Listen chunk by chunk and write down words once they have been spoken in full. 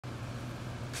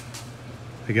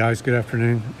Hey guys, good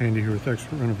afternoon. Andy here with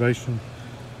Expert Renovation.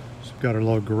 So we've got our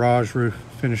little garage roof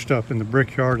finished up in the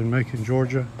Brickyard in Macon,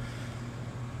 Georgia.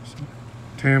 Some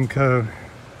Tamco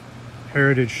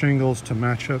Heritage shingles to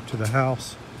match up to the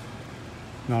house.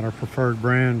 Not our preferred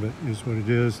brand, but is what it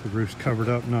is. The roof's covered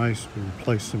up nice. We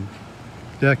replaced some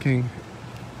decking,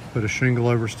 put a shingle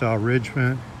over style ridge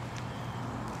vent.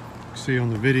 You can see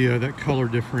on the video that color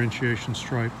differentiation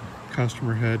stripe.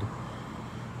 Customer had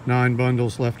 9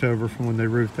 bundles left over from when they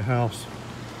roofed the house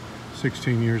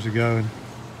 16 years ago and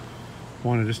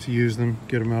wanted us to use them,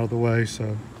 get them out of the way.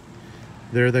 So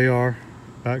there they are,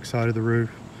 back side of the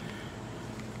roof.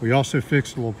 We also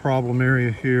fixed a little problem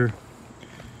area here.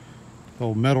 The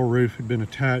old metal roof had been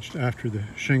attached after the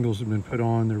shingles had been put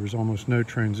on. There was almost no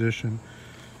transition.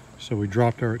 So we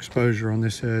dropped our exposure on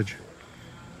this edge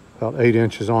about 8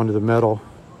 inches onto the metal.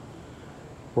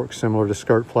 Works similar to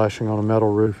skirt flashing on a metal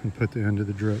roof, and put the end of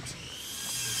the drips.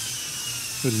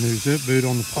 Put a new zip boot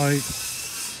on the pipe,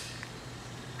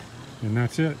 and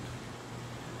that's it.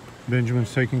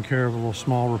 Benjamin's taking care of a little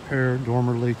small repair,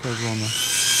 dormer leak over on the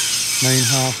main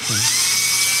house, and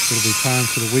it'll be time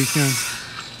for the weekend.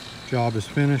 Job is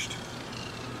finished.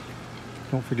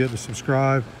 Don't forget to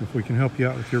subscribe. If we can help you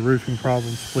out with your roofing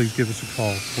problems, please give us a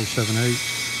call,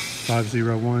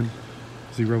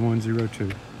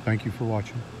 478-501-0102. Thank you for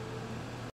watching.